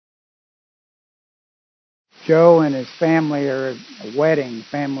Joe and his family are at a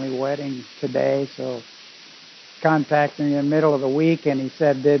family wedding today, so contacted me in the middle of the week, and he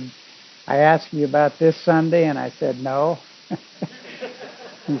said, "Did I ask you about this Sunday?" And I said, "No."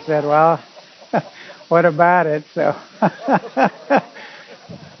 He said, "Well, what about it?" So,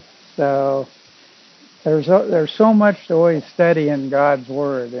 so there's so much to always study in God's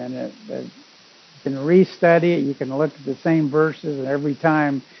Word, and you can restudy it. You can look at the same verses, and every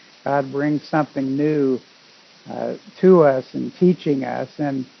time God brings something new to us and teaching us,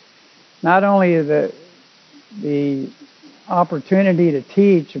 and not only the opportunity to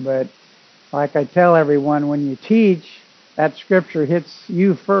teach, but like I tell everyone, when you teach, that scripture hits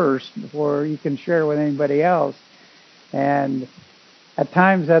you first before you can share with anybody else. And at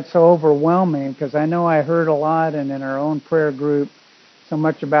times that's so overwhelming, because I know I heard a lot, and in our own prayer group, so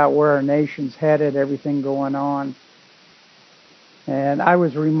much about where our nation's headed, everything going on. And I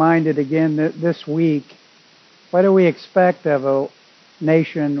was reminded again this week, what do we expect of a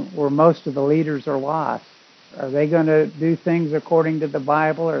nation where most of the leaders are lost? Are they going to do things according to the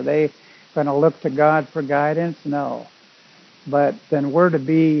Bible? Are they going to look to God for guidance? No. But then we're to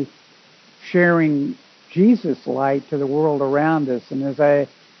be sharing Jesus' light to the world around us. And as I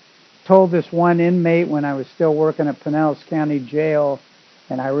told this one inmate when I was still working at Pinellas County Jail,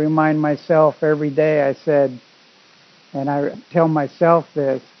 and I remind myself every day, I said, and I tell myself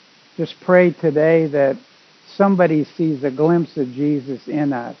this, just pray today that somebody sees a glimpse of Jesus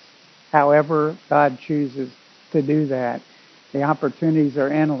in us, however God chooses to do that. The opportunities are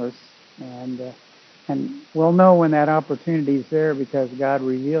endless, and we'll know when that opportunity is there because God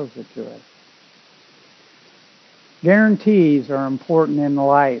reveals it to us. Guarantees are important in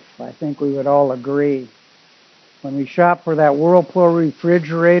life. I think we would all agree. When we shop for that Whirlpool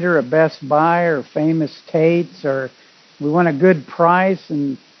refrigerator at Best Buy or Famous Tate's, or we want a good price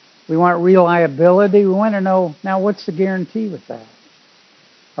and we want reliability, we want to know, now what's the guarantee with that?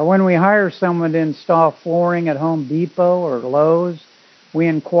 Or when we hire someone to install flooring at Home Depot or Lowe's, we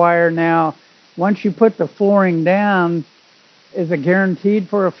inquire now, once you put the flooring down, is it guaranteed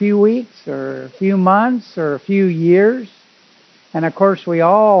for a few weeks or a few months or a few years? And of course, we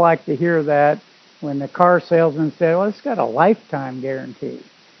all like to hear that when the car salesman said, well, it's got a lifetime guarantee.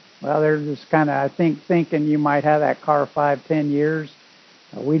 Well, they're just kind of, I think, thinking you might have that car 5-10 years.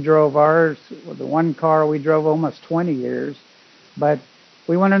 We drove ours, the one car we drove almost 20 years. But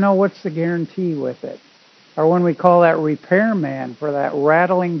we want to know what's the guarantee with it. Or when we call that repairman for that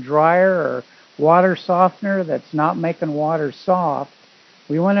rattling dryer or water softener that's not making water soft,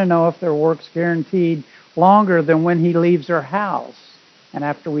 we want to know if their work's guaranteed longer than when he leaves our house and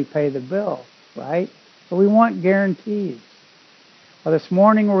after we pay the bill, right? So we want guarantees. Well, this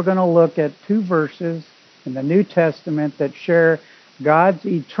morning we're going to look at 2 verses in the New Testament that share God's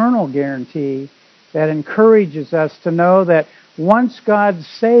eternal guarantee that encourages us to know that once God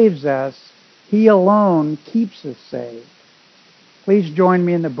saves us, He alone keeps us saved. Please join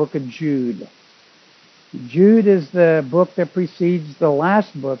me in the book of Jude. Jude is the book that precedes the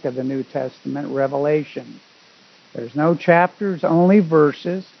last book of the New Testament, Revelation. There's no chapters, only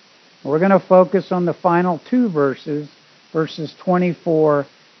verses. We're going to focus on the final 2 verses, verses 24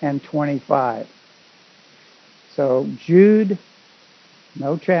 and 25. So Jude,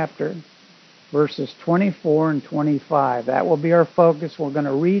 no chapter, verses 24 and 25. That will be our focus. We're going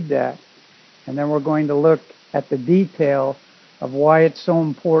to read that, and then we're going to look at the detail of why it's so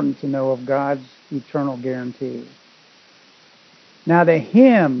important to know of God's eternal guarantee. Now to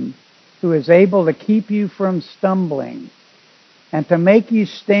Him who is able to keep you from stumbling and to make you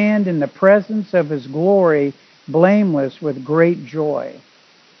stand in the presence of His glory blameless with great joy,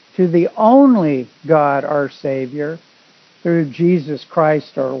 to the only God our Savior, through Jesus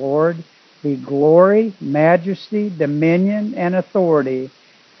Christ our Lord, be glory, majesty, dominion, and authority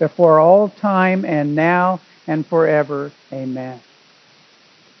before all time and now and forever. Amen.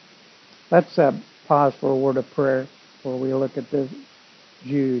 Let's pause for a word of prayer before we look at this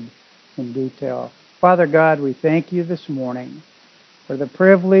Jude in detail. Father God, we thank you this morning for the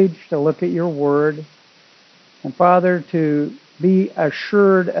privilege to look at your word, and Father, to be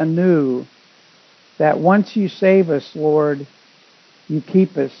assured anew that once you save us, Lord, you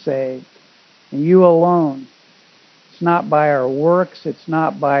keep us saved, and you alone. It's not by our works, it's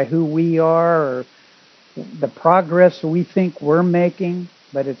not by who we are or the progress we think we're making,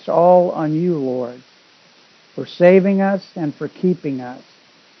 but it's all on you, Lord, for saving us and for keeping us.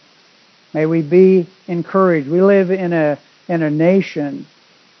 May we be encouraged. We live in a nation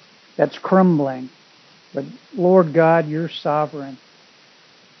that's crumbling, but Lord God, you're sovereign.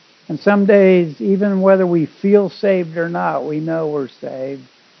 And some days, even whether we feel saved or not, we know we're saved.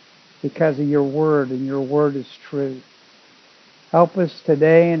 because of your word, and your word is truth. Help us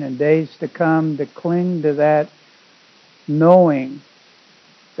today and in days to come to cling to that, knowing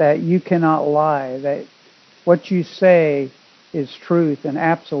that you cannot lie, that what you say is truth and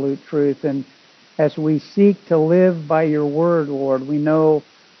absolute truth. And as we seek to live by your word, Lord, we know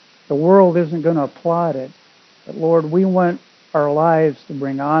the world isn't going to applaud it. But Lord, we want our lives to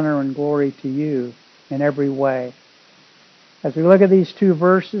bring honor and glory to you in every way. As we look at these two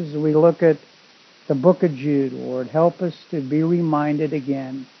verses, we look at the book of Jude, Lord, help us to be reminded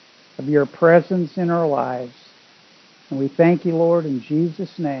again of your presence in our lives. And we thank you, Lord, in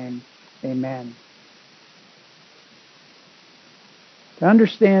Jesus' name. Amen. To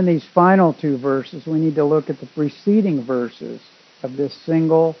understand these final two verses, we need to look at the preceding verses of this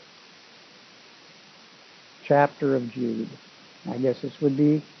single chapter of Jude. I guess this would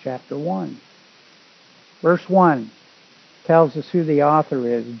be chapter 1. Verse 1 tells us who the author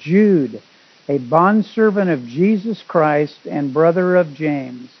is. Jude, a bondservant of Jesus Christ and brother of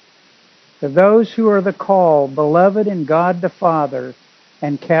James, to those who are the called, beloved in God the Father,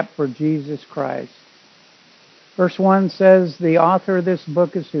 and kept for Jesus Christ. Verse 1 says the author of this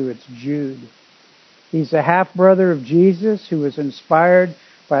book is who? It's Jude. He's a half-brother of Jesus who was inspired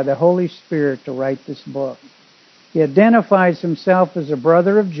by the Holy Spirit to write this book. He identifies himself as a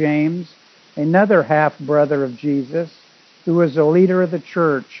brother of James, another half-brother of Jesus, who was a leader of the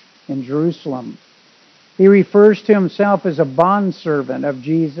church in Jerusalem. He refers to himself as a bondservant of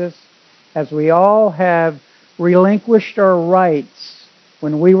Jesus, as we all have relinquished our rights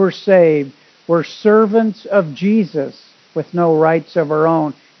when we were saved. We're servants of Jesus with no rights of our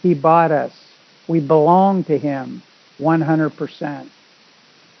own. He bought us. We belong to him 100%.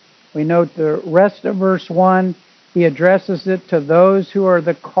 We note the rest of verse 1. He addresses it to those who are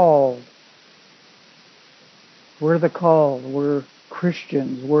the called. We're the called. We're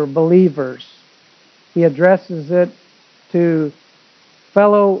Christians. We're believers. He addresses it to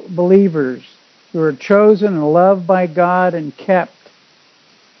fellow believers who are chosen and loved by God and kept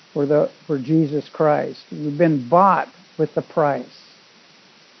for Jesus Christ. We've been bought with the price.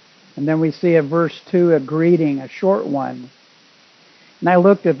 And then we see at verse 2 a greeting, a short one. And I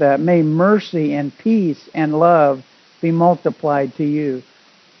looked at that. May mercy and peace and love be multiplied to you.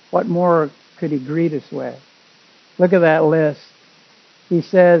 What more could he greet us with? Look at that list. He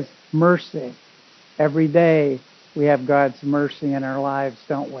says mercy. Every day we have God's mercy in our lives,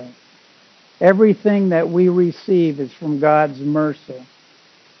 don't we? Everything that we receive is from God's mercy.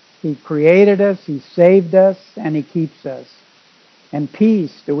 He created us, he saved us, and he keeps us. And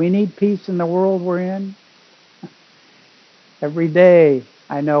peace. Do we need peace in the world we're in? Every day,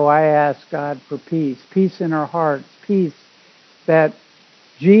 I know I ask God for peace. Peace in our hearts. Peace that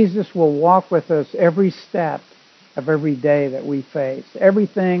Jesus will walk with us every step of every day that we face.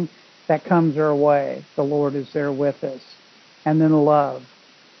 Everything that comes our way, the Lord is there with us. And then love.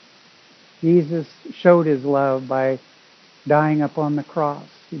 Jesus showed his love by dying upon the cross.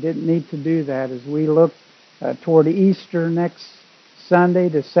 He didn't need to do that. As we look toward Easter next Sunday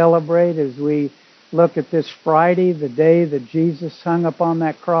to celebrate, as we look at this Friday, the day that Jesus hung upon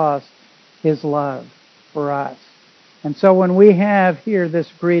that cross, his love for us. And so when we have here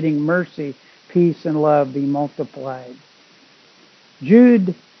this greeting, mercy, peace, and love be multiplied.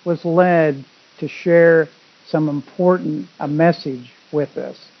 Jude was led to share some important a message with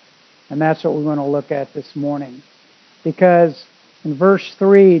us. And that's what we're going to look at this morning. Because in verse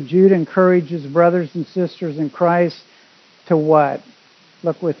 3, Jude encourages brothers and sisters in Christ to what?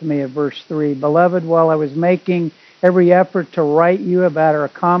 Look with me at verse 3. Beloved, while I was making every effort to write you about our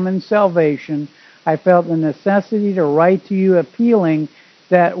common salvation, I felt the necessity to write to you appealing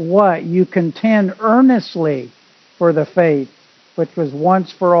that what? You contend earnestly for the faith which was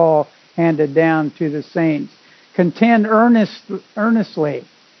once for all handed down to the saints. Contend earnestly.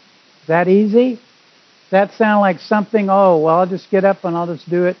 Is that easy? Does that sound like something, I'll just get up and I'll just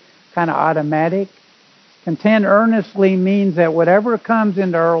do it, kind of automatic? Contend earnestly means that whatever comes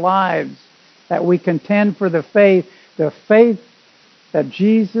into our lives, that we contend for the faith that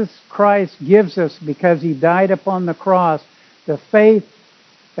Jesus Christ gives us because he died upon the cross, the faith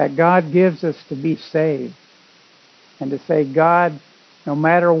that God gives us to be saved. And to say, God, no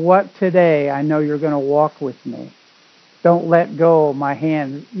matter what today, I know you're going to walk with me. Don't let go of my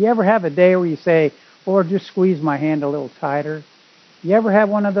hand. You ever have a day where you say, Lord, just squeeze my hand a little tighter? You ever have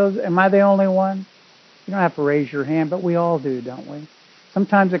one of those? Am I the only one? You don't have to raise your hand, but we all do, don't we?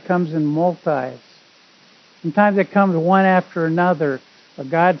 Sometimes it comes in multis. Sometimes it comes one after another. But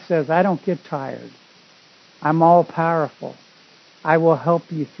God says, I don't get tired. I'm all powerful. I will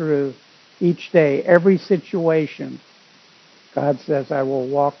help you through each day, every situation. God says, I will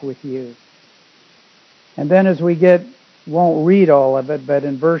walk with you. And then as we won't read all of it, but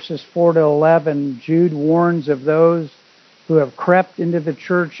in verses 4 to 11, Jude warns of those who have crept into the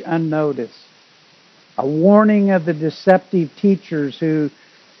church unnoticed. A warning of the deceptive teachers who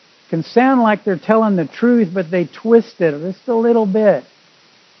can sound like they're telling the truth, but they twist it just a little bit.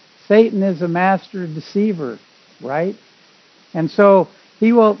 Satan is a master deceiver, right? And so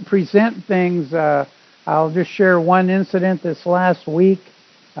he will present things. I'll just share one incident this last week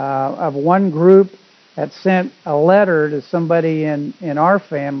of one group that sent a letter to somebody in our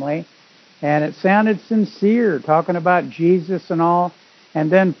family, and it sounded sincere, talking about Jesus and all.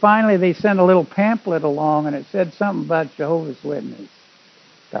 And then finally they sent a little pamphlet along, and it said something about Jehovah's Witnesses.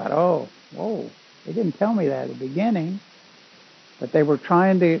 Thought, oh, whoa, they didn't tell me that at the beginning. But they were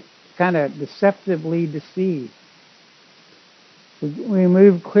trying to kind of deceptively deceive. We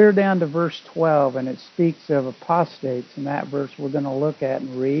move clear down to verse 12, and it speaks of apostates. In that verse we're going to look at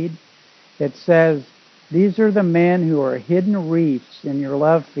and read. It says, these are the men who are hidden reefs in your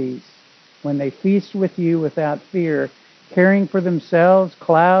love feasts, when they feast with you without fear, caring for themselves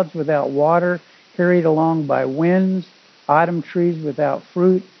clouds without water, carried along by winds, autumn trees without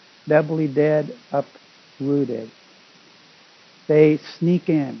fruit, doubly dead, uprooted. They sneak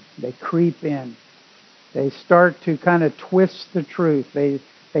in. They creep in. They start to kind of twist the truth. They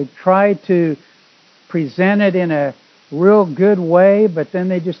try to present it in a real good way, but then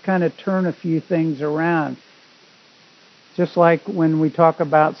they just kind of turn a few things around. Just like when we talk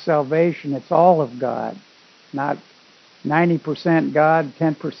about salvation, it's all of God, not 90% God,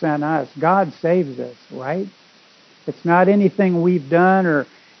 10% us. God saves us, right? It's not anything we've done or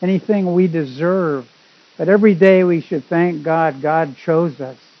anything we deserve. But every day we should thank God. God chose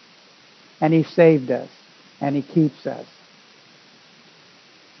us, and He saved us, and He keeps us.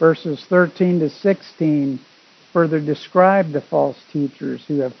 Verses 13 to 16 further describe the false teachers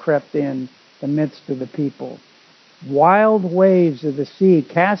who have crept in the midst of the people. Wild waves of the sea,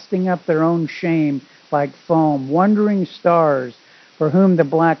 casting up their own shame like foam, wandering stars for whom the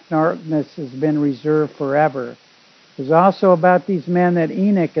black darkness has been reserved forever. There's also about these men that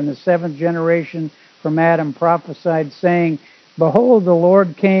Enoch in the 7th generation from Adam prophesied, saying, behold, the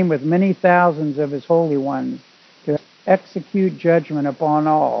Lord came with many thousands of His holy ones to execute judgment upon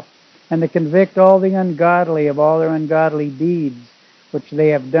all, and to convict all the ungodly of all their ungodly deeds, which they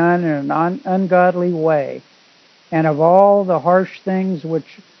have done in an ungodly way, and of all the harsh things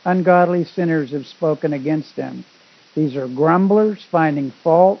which ungodly sinners have spoken against Him. These are grumblers, finding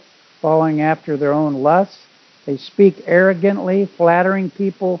fault, following after their own lusts. They speak arrogantly, flattering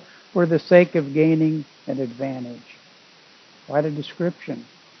people for the sake of gaining an advantage. Quite a description.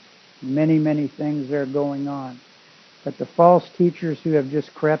 Many, many things there going on. But the false teachers who have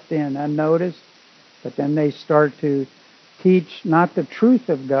just crept in unnoticed, but then they start to teach not the truth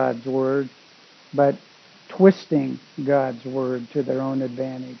of God's Word, but twisting God's Word to their own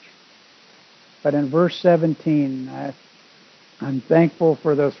advantage. But in verse 17, I'm thankful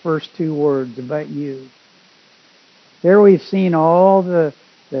for those first two words, but you. There we've seen all the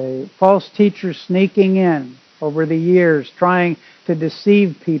false teachers sneaking in over the years, trying to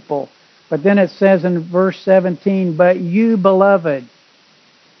deceive people. But then it says in verse 17, but you, beloved,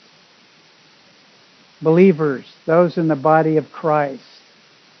 believers, those in the body of Christ.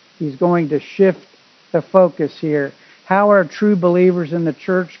 He's going to shift the focus here. How are true believers in the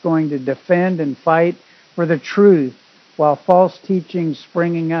church going to defend and fight for the truth while false teaching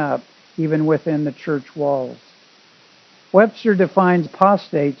springing up even within the church walls? Webster defines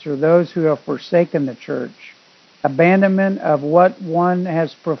apostates are those who have forsaken the church, abandonment of what one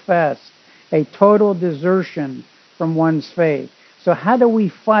has professed, a total desertion from one's faith. So how do we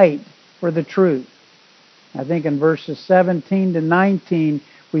fight for the truth? I think in verses 17 to 19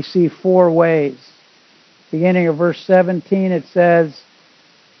 we see four ways. Beginning of verse 17 it says,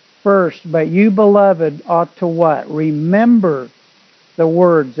 first, but you, beloved, ought to what? Remember the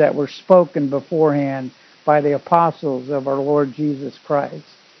words that were spoken beforehand by the apostles of our Lord Jesus Christ.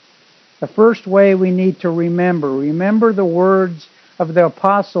 The first way we need to remember the words of the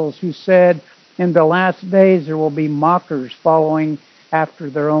apostles who said, in the last days there will be mockers following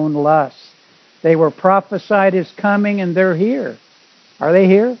after their own lusts. They were prophesied as coming, and they're here. Are they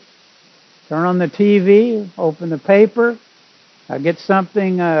here? Turn on the TV, open the paper, get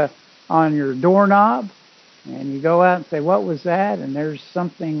something on your doorknob, and you go out and say, what was that? And there's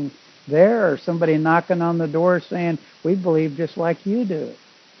something there, or somebody knocking on the door saying, we believe just like you do.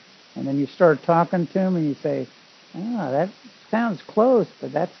 And then you start talking to them and you say, that sounds close,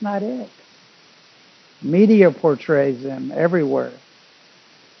 but that's not it. Media portrays them everywhere.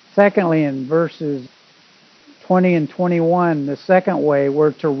 Secondly, in verses 20 and 21, the second way,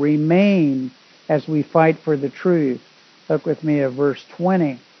 we're to remain as we fight for the truth. Look with me at verse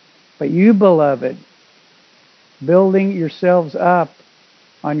 20. But you, beloved, building yourselves up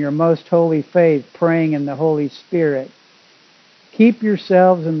on your most holy faith, praying in the Holy Spirit. Keep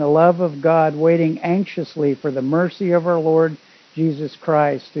yourselves in the love of God, waiting anxiously for the mercy of our Lord Jesus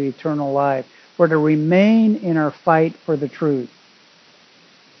Christ to eternal life. We're to remain in our fight for the truth.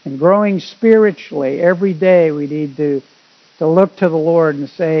 And growing spiritually, every day we need to look to the Lord and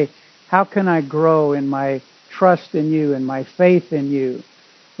say, how can I grow in my trust in you and my faith in you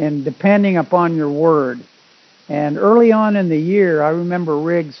and depending upon your word? And early on in the year, I remember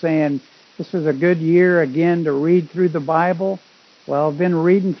Riggs saying, this was a good year again to read through the Bible. Well, I've been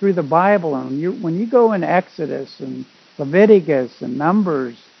reading through the Bible, and when you go in Exodus and Leviticus and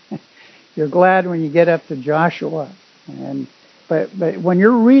Numbers, you're glad when you get up to Joshua. But when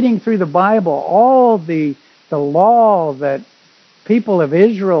you're reading through the Bible, all the law that people of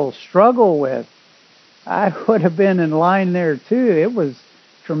Israel struggle with, I would have been in line there too. It was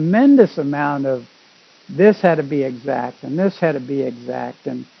tremendous amount of this had to be exact and this had to be exact,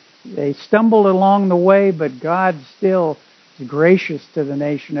 and they stumbled along the way, but God still is gracious to the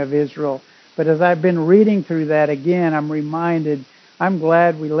nation of Israel. But as I've been reading through that again, I'm reminded, I'm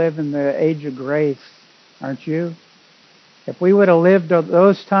glad we live in the age of grace, aren't you? If we would have lived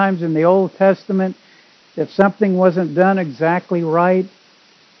those times in the Old Testament, if something wasn't done exactly right,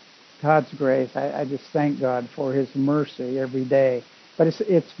 God's grace, I just thank God for His mercy every day. But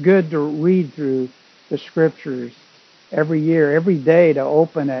it's good to read through the Scriptures every year, every day to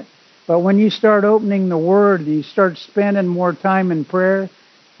open it. But when you start opening the Word and you start spending more time in prayer,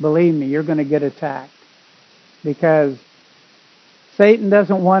 believe me, you're going to get attacked. Because Satan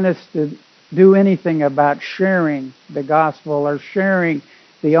doesn't want us to do anything about sharing the gospel or sharing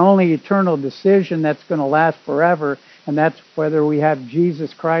the only eternal decision that's going to last forever, and that's whether we have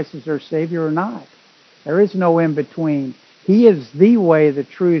Jesus Christ as our Savior or not. There is no in between. He is the way, the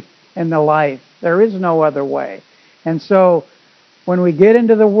truth, and the life. There is no other way. And so when we get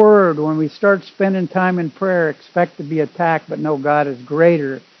into the Word, when we start spending time in prayer, expect to be attacked, but know God is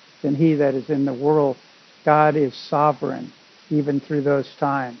greater than he that is in the world. God is sovereign, even through those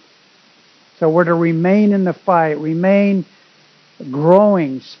times. So we're to remain in the fight, remain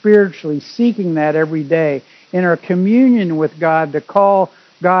growing spiritually, seeking that every day. In our communion with God, to call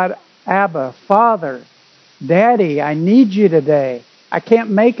God Abba, Father, Daddy, I need you today. I can't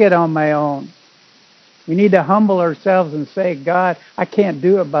make it on my own. We need to humble ourselves and say, God, I can't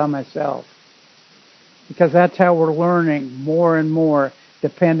do it by myself. Because that's how we're learning more and more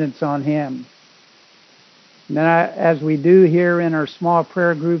dependence on Him. And then as we do here in our small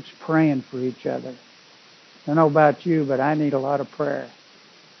prayer groups, praying for each other. I don't know about you, but I need a lot of prayer.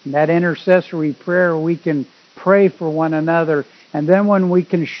 And that intercessory prayer, we can pray for one another. And then when we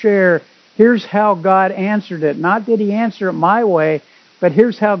can share, here's how God answered it. Not did He answer it my way, but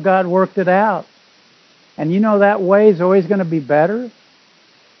here's how God worked it out. And you know that way is always going to be better.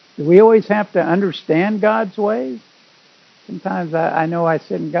 Do we always have to understand God's ways? Sometimes I know I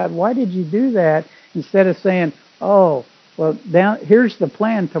said, God, why did you do that? Instead of saying, oh, well, here's the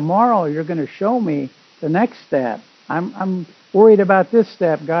plan. Tomorrow you're going to show me the next step. I'm worried about this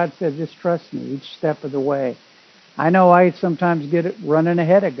step. God said, just trust me each step of the way. I know I sometimes get it running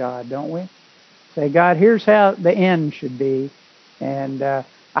ahead of God, don't we? Say, God, here's how the end should be. And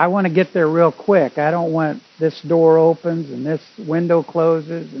I want to get there real quick. I don't want this door opens and this window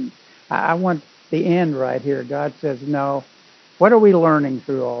closes. And I want the end right here. God says, no. What are we learning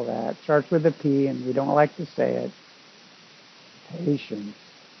through all that? It starts with a P, and we don't like to say it. Patience.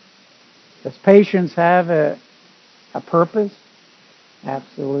 Does patience have a purpose?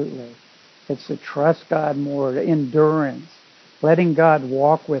 Absolutely. It's to trust God more, endurance, letting God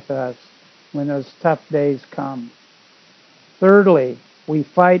walk with us when those tough days come. Thirdly, we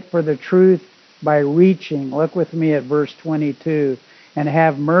fight for the truth by reaching, look with me at verse 22, and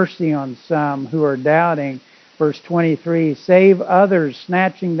have mercy on some who are doubting. Verse 23, save others,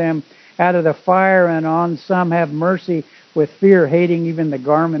 snatching them out of the fire, and on some have mercy with fear, hating even the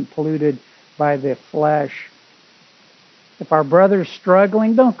garment polluted by the flesh. If our brother's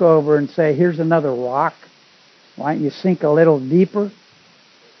struggling, don't go over and say, here's another rock. Why don't you sink a little deeper?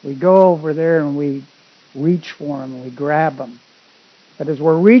 We go over there and we reach for them and we grab them. But as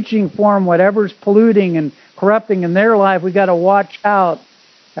we're reaching for them, whatever's polluting and corrupting in their life, we got to watch out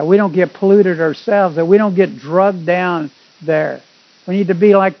that we don't get polluted ourselves, that we don't get drugged down there. We need to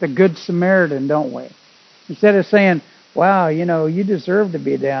be like the Good Samaritan, don't we? Instead of saying, wow, you deserve to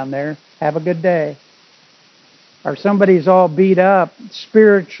be down there. Have a good day. Or somebody's all beat up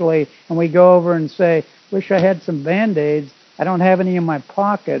spiritually, and we go over and say, wish I had some Band-Aids. I don't have any in my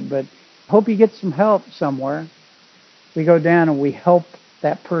pocket, but hope you get some help somewhere. We go down and we help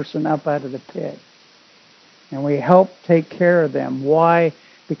that person up out of the pit. And we help take care of them. Why?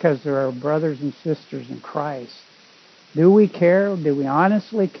 Because they're our brothers and sisters in Christ. Do we care? Do we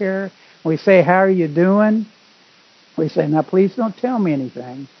honestly care? We say, how are you doing? We say, now please don't tell me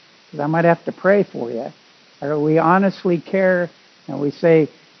anything, because I might have to pray for you. Or we honestly care, and we say,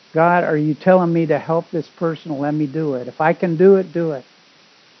 God, are you telling me to help this person? Let me do it. If I can do it, do it.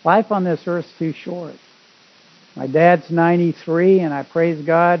 Life on this earth's too short. My dad's 93, and I praise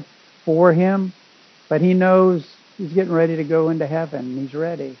God for him, but he knows he's getting ready to go into heaven. He's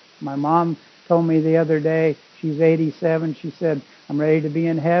ready. My mom told me the other day, she's 87, she said, I'm ready to be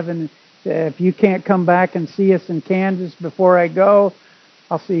in heaven. If you can't come back and see us in Kansas before I go,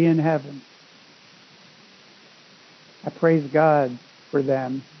 I'll see you in heaven. I praise God for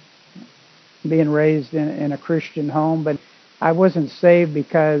them. Being raised in a Christian home, but I wasn't saved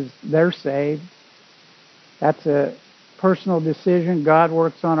because they're saved. That's a personal decision. God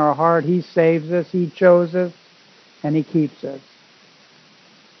works on our heart. He saves us. He chose us, and He keeps us.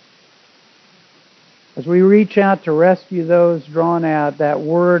 As we reach out to rescue those drawn out, that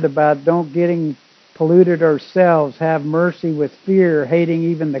word about don't getting polluted ourselves, have mercy with fear, hating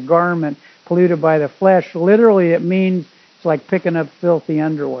even the garment polluted by the flesh, literally it means it's like picking up filthy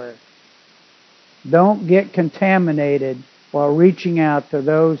underwear. Don't get contaminated while reaching out to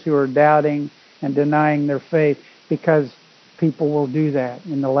those who are doubting and denying their faith, because people will do that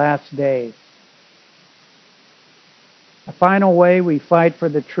in the last days. A final way we fight for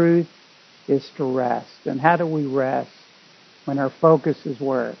the truth is to rest. And how do we rest when our focus is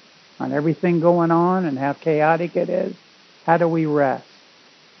where? On everything going on and how chaotic it is? How do we rest?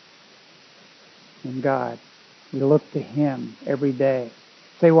 In God. We look to Him every day.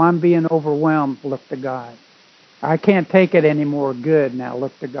 Say, well, I'm being overwhelmed. Look to God. I can't take it anymore. Good. Now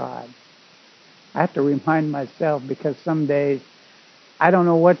look to God. I have to remind myself, because some days I don't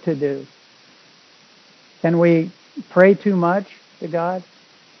know what to do. Can we pray too much to God?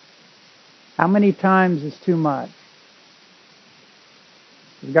 How many times is too much?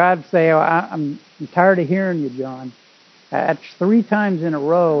 Does God say, oh, I'm tired of hearing you, John? That's 3 times in a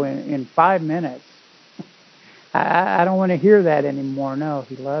row in 5 minutes. I don't want to hear that anymore. No,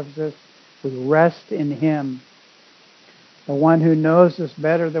 He loves us. We rest in Him. The one who knows us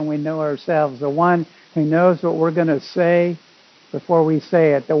better than we know ourselves. The one who knows what we're going to say before we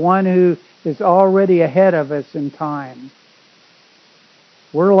say it. The one who is already ahead of us in time.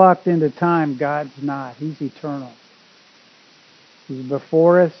 We're locked into time. God's not. He's eternal. He's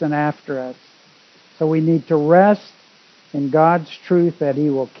before us and after us. So we need to rest in God's truth that He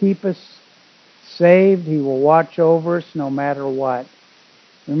will keep us saved. He will watch over us no matter what.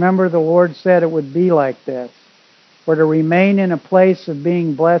 Remember, the Lord said it would be like this. We're to remain in a place of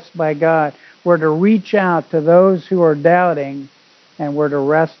being blessed by God. We're to reach out to those who are doubting, and we're to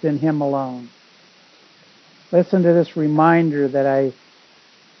rest in Him alone. Listen to this reminder that I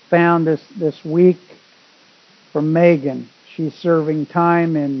found this week from Megan. She's serving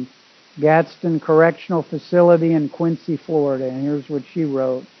time in Gadsden Correctional Facility in Quincy, Florida. And here's what she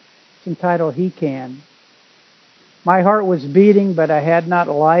wrote. It's entitled, He Can. My heart was beating, but I had not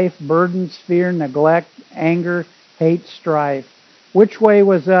life, burdens, fear, neglect, anger, hate, strife. Which way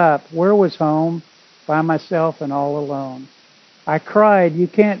was up? Where was home? By myself and all alone. I cried, you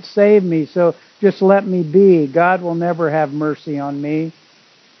can't save me, so just let me be. God will never have mercy on me.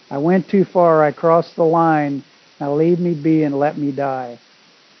 I went too far, I crossed the line. Now leave me be and let me die.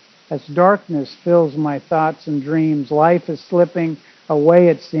 As darkness fills my thoughts and dreams, life is slipping away,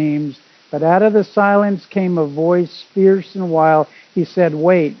 it seems. But out of the silence came a voice, fierce and wild. He said,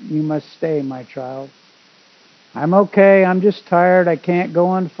 wait, you must stay, my child. I'm okay, I'm just tired, I can't go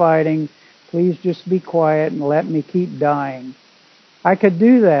on fighting. Please just be quiet and let me keep dying. I could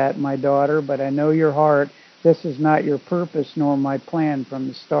do that, my daughter, but I know your heart. This is not your purpose nor my plan from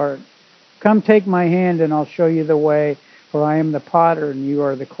the start. Come take my hand and I'll show you the way, for I am the potter and you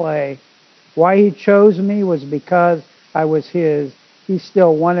are the clay. Why He chose me was because I was His. He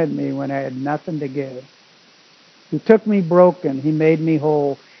still wanted me when I had nothing to give. He took me broken. He made me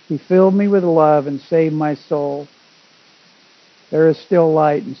whole. He filled me with love and saved my soul. There is still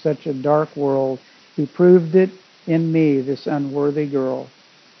light in such a dark world. He proved it in me, this unworthy girl.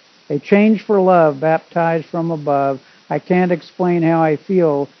 A change for love, baptized from above. I can't explain how I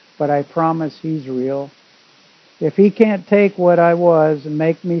feel, but I promise He's real. If He can't take what I was and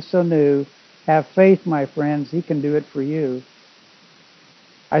make me so new, have faith, my friends. He can do it for you.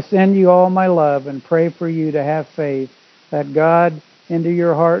 I send you all my love and pray for you to have faith. Let God into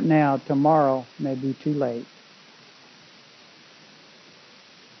your heart now. Tomorrow may be too late.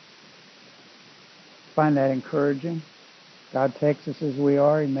 Find that encouraging. God takes us as we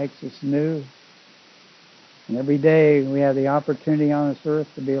are. He makes us new. And every day we have the opportunity on this earth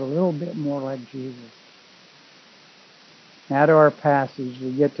to be a little bit more like Jesus. Now to our passage.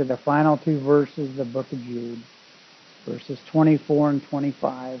 We get to the final two verses of the book of Jude. Verses 24 and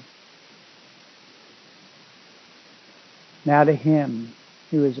 25. Now to Him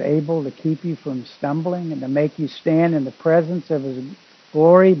who is able to keep you from stumbling and to make you stand in the presence of His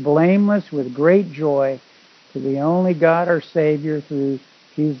glory, blameless with great joy, to the only God our Savior through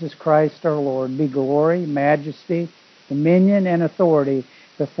Jesus Christ our Lord, be glory, majesty, dominion, and authority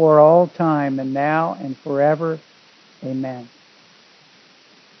before all time and now and forever. Amen.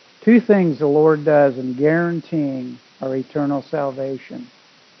 Two things the Lord does in guaranteeing our eternal salvation.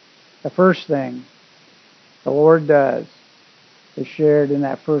 The first thing the Lord does is shared in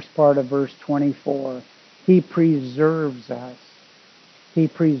that first part of verse 24. He preserves us. He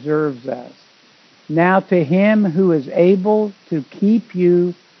preserves us. Now to Him who is able to keep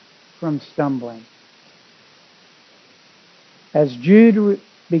you from stumbling. As Jude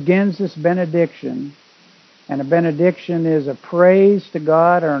begins this benediction, and a benediction is a praise to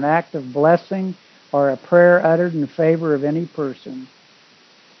God or an act of blessing or a prayer uttered in favor of any person.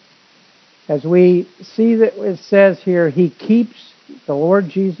 As we see that it says here, the Lord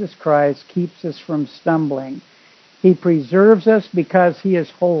Jesus Christ keeps us from stumbling. He preserves us because He is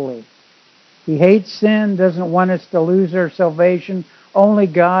holy. He hates sin, doesn't want us to lose our salvation. Only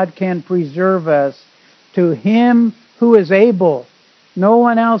God can preserve us. To Him who is able. No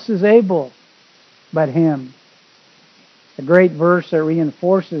one else is able but Him. A great verse that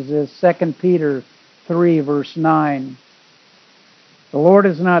reinforces this, 2 Peter 3, verse 9. The Lord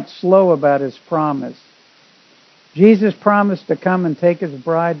is not slow about His promise. Jesus promised to come and take His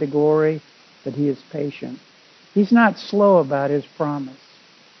bride to glory, but He is patient. He's not slow about His promise.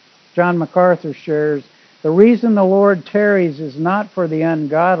 John MacArthur shares, the reason the Lord tarries is not for the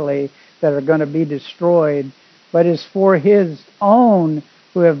ungodly that are going to be destroyed, but is for His own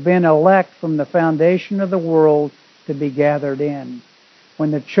who have been elect from the foundation of the world to be gathered in.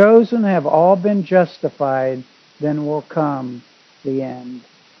 When the chosen have all been justified, then will come the end.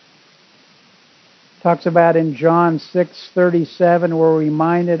 Talks about in John 6:37, we're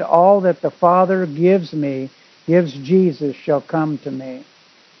reminded all that the Father gives Jesus shall come to me.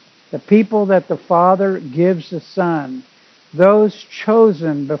 The people that the Father gives the Son, those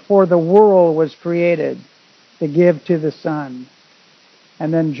chosen before the world was created to give to the Son.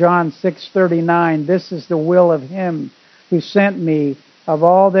 And then John 6:39, this is the will of Him who sent me. Of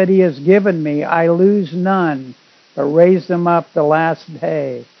all that He has given me, I lose none, but raise them up the last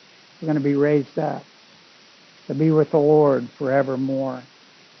day. We're going to be raised up to be with the Lord forevermore.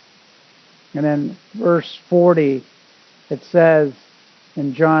 And then verse 40, it says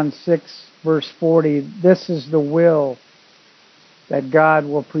in John 6, verse 40, this is the will, that God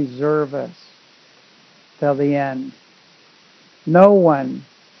will preserve us till the end. No one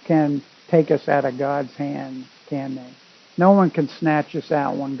can take us out of God's hand, can they? No one can snatch us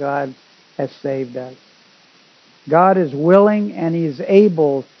out when God has saved us. God is willing and He is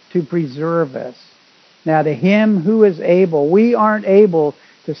able to preserve us. Now to Him who is able, we aren't able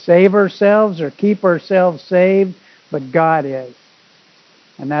to save ourselves or keep ourselves saved, but God is.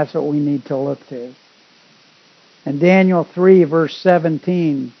 And that's what we need to look to. In Daniel 3, verse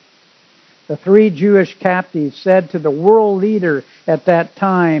 17, the 3 Jewish captives said to the world leader at that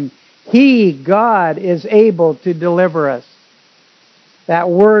time, He, God, is able to deliver us. That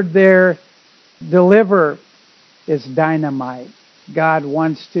word there, deliver, is dynamite. God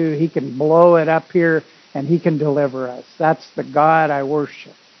wants to, He can blow it up here and He can deliver us. That's the God I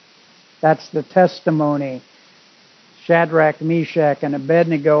worship. That's the testimony Shadrach, Meshach, and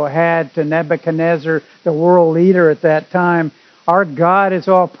Abednego had to Nebuchadnezzar, the world leader at that time. Our God is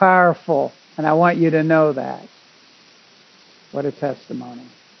all powerful, and I want you to know that. What a testimony.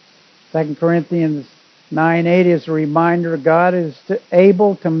 2 Corinthians 9:8 is a reminder God is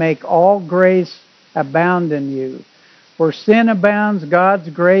able to make all grace abound in you. Where sin abounds, God's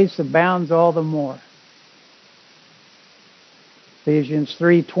grace abounds all the more. Ephesians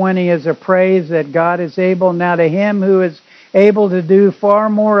 3:20 is a praise that God is able. Now to Him who is able to do far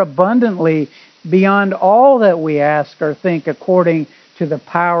more abundantly beyond all that we ask or think, according to the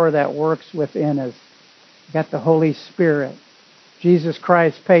power that works within us. We've got the Holy Spirit. Jesus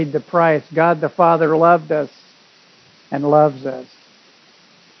Christ paid the price. God the Father loved us and loves us.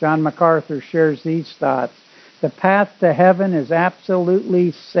 John MacArthur shares these thoughts. The path to heaven is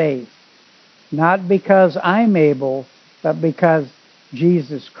absolutely safe. Not because I'm able, but because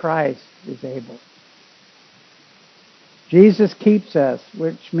Jesus Christ is able. Jesus keeps us,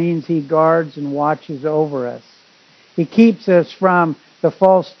 which means He guards and watches over us. He keeps us from the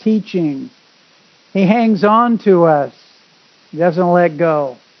false teaching. He hangs on to us. He doesn't let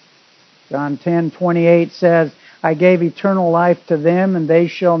go. John 10:28 says, I gave eternal life to them, and they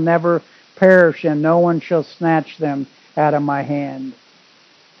shall never perish, and no one shall snatch them out of my hand.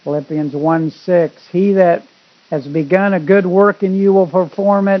 Philippians 1:6, He that has begun a good work in you will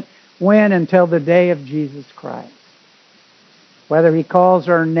perform it when? Until the day of Jesus Christ. Whether He calls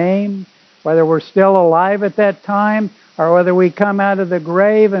our name, whether we're still alive at that time, or whether we come out of the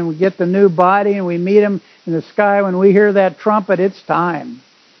grave and we get the new body and we meet Him in the sky when we hear that trumpet, it's time.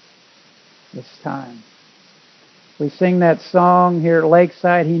 It's time. We sing that song here at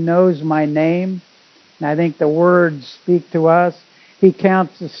Lakeside, He knows my name. And I think the words speak to us. He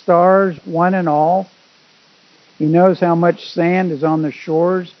counts the stars, one and all. He knows how much sand is on the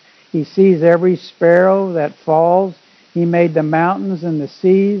shores. He sees every sparrow that falls. He made the mountains and the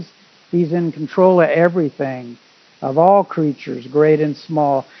seas. He's in control of everything, of all creatures, great and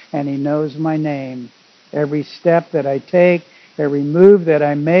small. And He knows my name. Every step that I take, every move that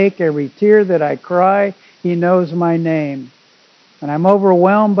I make, every tear that I cry, He knows my name. When I'm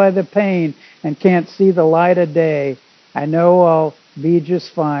overwhelmed by the pain and can't see the light of day, I know I'll be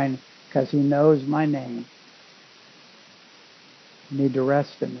just fine because He knows my name. You need to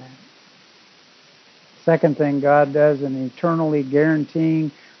rest in that. Second thing God does in eternally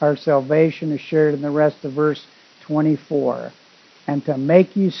guaranteeing our salvation is shared in the rest of verse 24. And to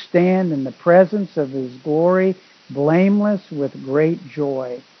make you stand in the presence of His glory, blameless with great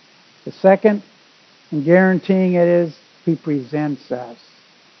joy. The second, in guaranteeing it, is He presents us.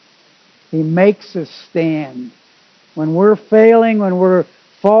 He makes us stand. When we're failing, when we're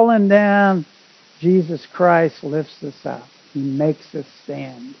falling down, Jesus Christ lifts us up. He makes us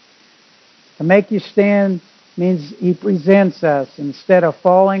stand. To make you stand means He presents us. Instead of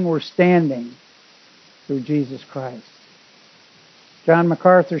falling, we're standing through Jesus Christ. John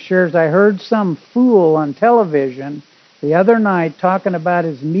MacArthur shares, I heard some fool on television the other night talking about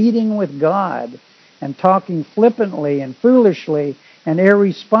his meeting with God and talking flippantly and foolishly and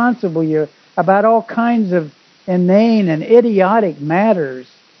irresponsibly about all kinds of inane and idiotic matters.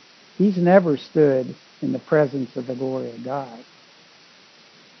 He's never stood in the presence of the glory of God.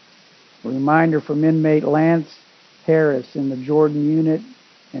 A reminder from inmate Lance Harris in the Jordan unit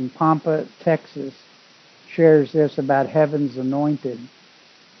in Pampa, Texas, shares this about heaven's anointed.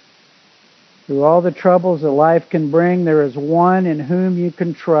 Through all the troubles that life can bring, there is one in whom you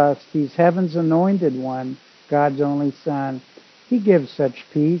can trust. He's heaven's anointed one, God's only Son. He gives such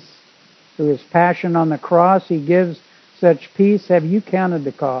peace. Through His passion on the cross, He gives such peace. Have you counted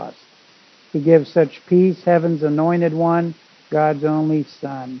the cost? He gives such peace, heaven's anointed one, God's only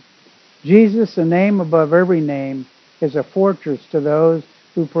Son. Jesus, the name above every name, is a fortress to those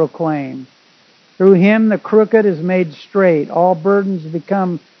who proclaim. Through Him the crooked is made straight, all burdens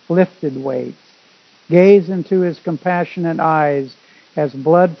become lifted weights. Gaze into His compassionate eyes as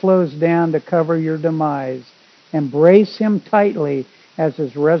blood flows down to cover your demise. Embrace Him tightly as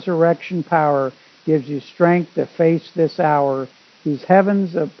His resurrection power gives you strength to face this hour. He's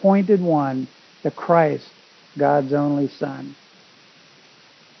heaven's appointed one, the Christ, God's only Son.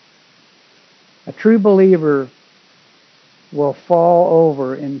 A true believer will fall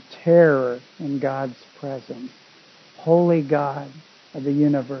over in terror in God's presence. Holy God of the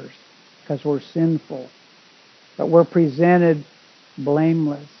universe, because we're sinful. But we're presented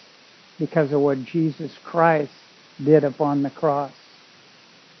blameless because of what Jesus Christ did upon the cross.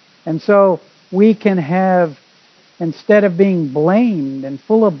 And so we can have, instead of being blamed and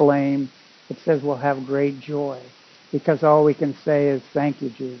full of blame, it says we'll have great joy. Because all we can say is, thank you,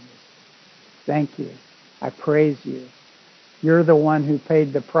 Jesus. Thank you. I praise you. You're the one who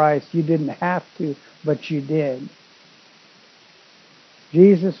paid the price. You didn't have to, but you did.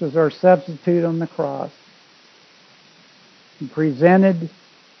 Jesus was our substitute on the cross. He presented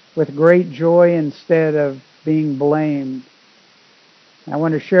with great joy instead of being blamed. I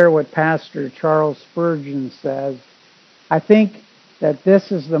want to share what Pastor Charles Spurgeon says. I think that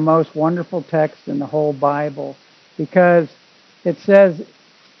this is the most wonderful text in the whole Bible because it says,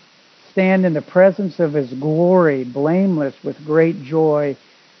 stand in the presence of His glory, blameless with great joy.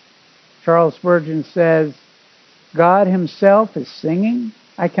 Charles Spurgeon says, God Himself is singing.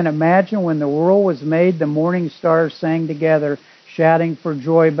 I can imagine when the world was made, the morning stars sang together, shouting for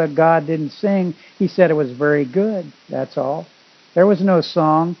joy, but God didn't sing. He said it was very good. That's all. There was no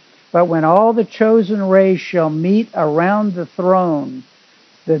song. But when all the chosen race shall meet around the throne,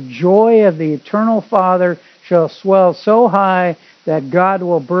 the joy of the eternal Father shall swell so high that God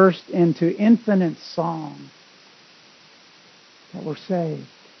will burst into infinite song. That we're saved.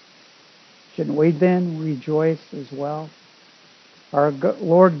 Shouldn't we then rejoice as well? Our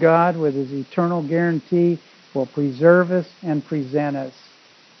Lord God, with His eternal guarantee, will preserve us and present us.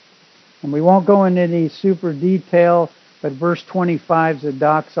 And we won't go into any super detail, but verse 25 is a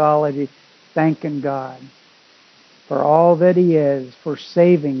doxology, thanking God for all that He is, for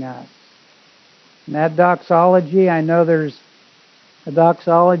saving us. And that doxology, I know there's a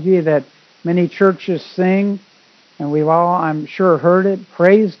doxology that many churches sing, and we've all, I'm sure, heard it.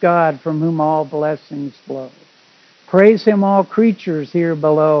 Praise God from whom all blessings flow. Praise Him, all creatures here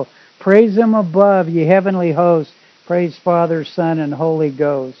below. Praise Him above, ye heavenly hosts. Praise Father, Son, and Holy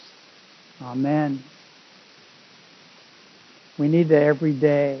Ghost. Amen. We need to every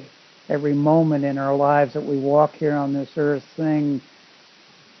day, every moment in our lives that we walk here on this earth sing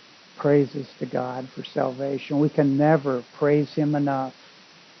praises to God for salvation. We can never praise Him enough.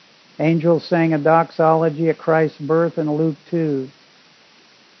 Angels sang a doxology at Christ's birth in Luke 2.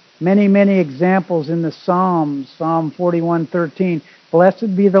 Many, many examples in the Psalms. Psalm 41:13.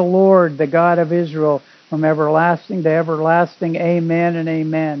 Blessed be the Lord, the God of Israel, from everlasting to everlasting. Amen and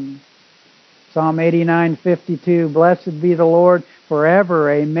amen. Psalm 89:52. Blessed be the Lord forever.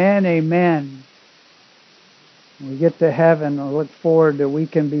 Amen, amen. When we get to heaven, I look forward that we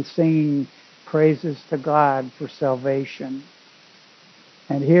can be singing praises to God for salvation.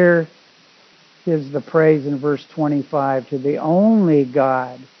 And here is the praise in verse 25, to the only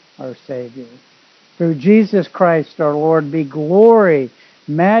God, our Savior. Through Jesus Christ our Lord be glory,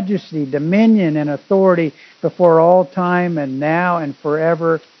 majesty, dominion, and authority before all time and now and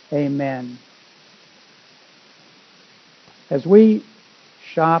forever. Amen. As we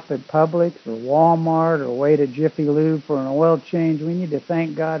shop at Publix or Walmart or wait at Jiffy Lube for an oil change, we need to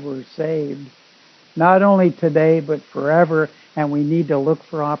thank God we're saved. Not only today, but forever, and we need to look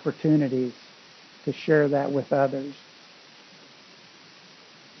for opportunities to share that with others.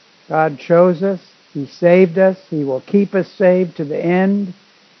 God chose us. He saved us. He will keep us saved to the end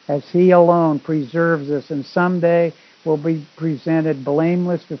as He alone preserves us. And someday we'll be presented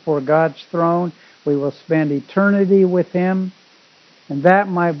blameless before God's throne. We will spend eternity with Him. And that,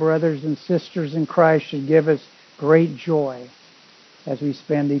 my brothers and sisters in Christ, should give us great joy as we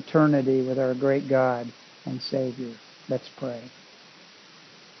spend eternity with our great God and Savior. Let's pray.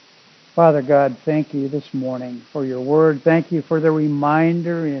 Father God, thank You this morning for Your word. Thank You for the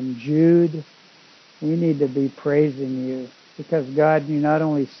reminder in Jude. We need to be praising You because, God, You not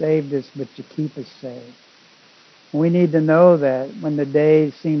only saved us, but You keep us safe. We need to know that when the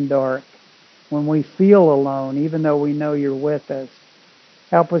days seem dark, when we feel alone, even though we know You're with us,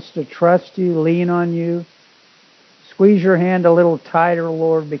 help us to trust You, lean on You. Squeeze Your hand a little tighter,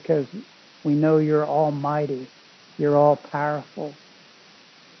 Lord, because we know You're almighty. You're all-powerful.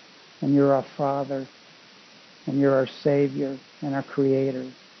 And You're our Father. And You're our Savior and our Creator.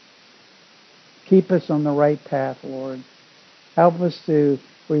 Keep us on the right path, Lord. Help us to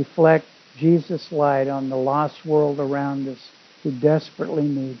reflect Jesus' light on the lost world around us who desperately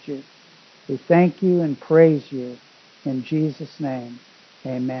need You. We thank You and praise You. In Jesus' name,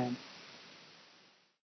 amen.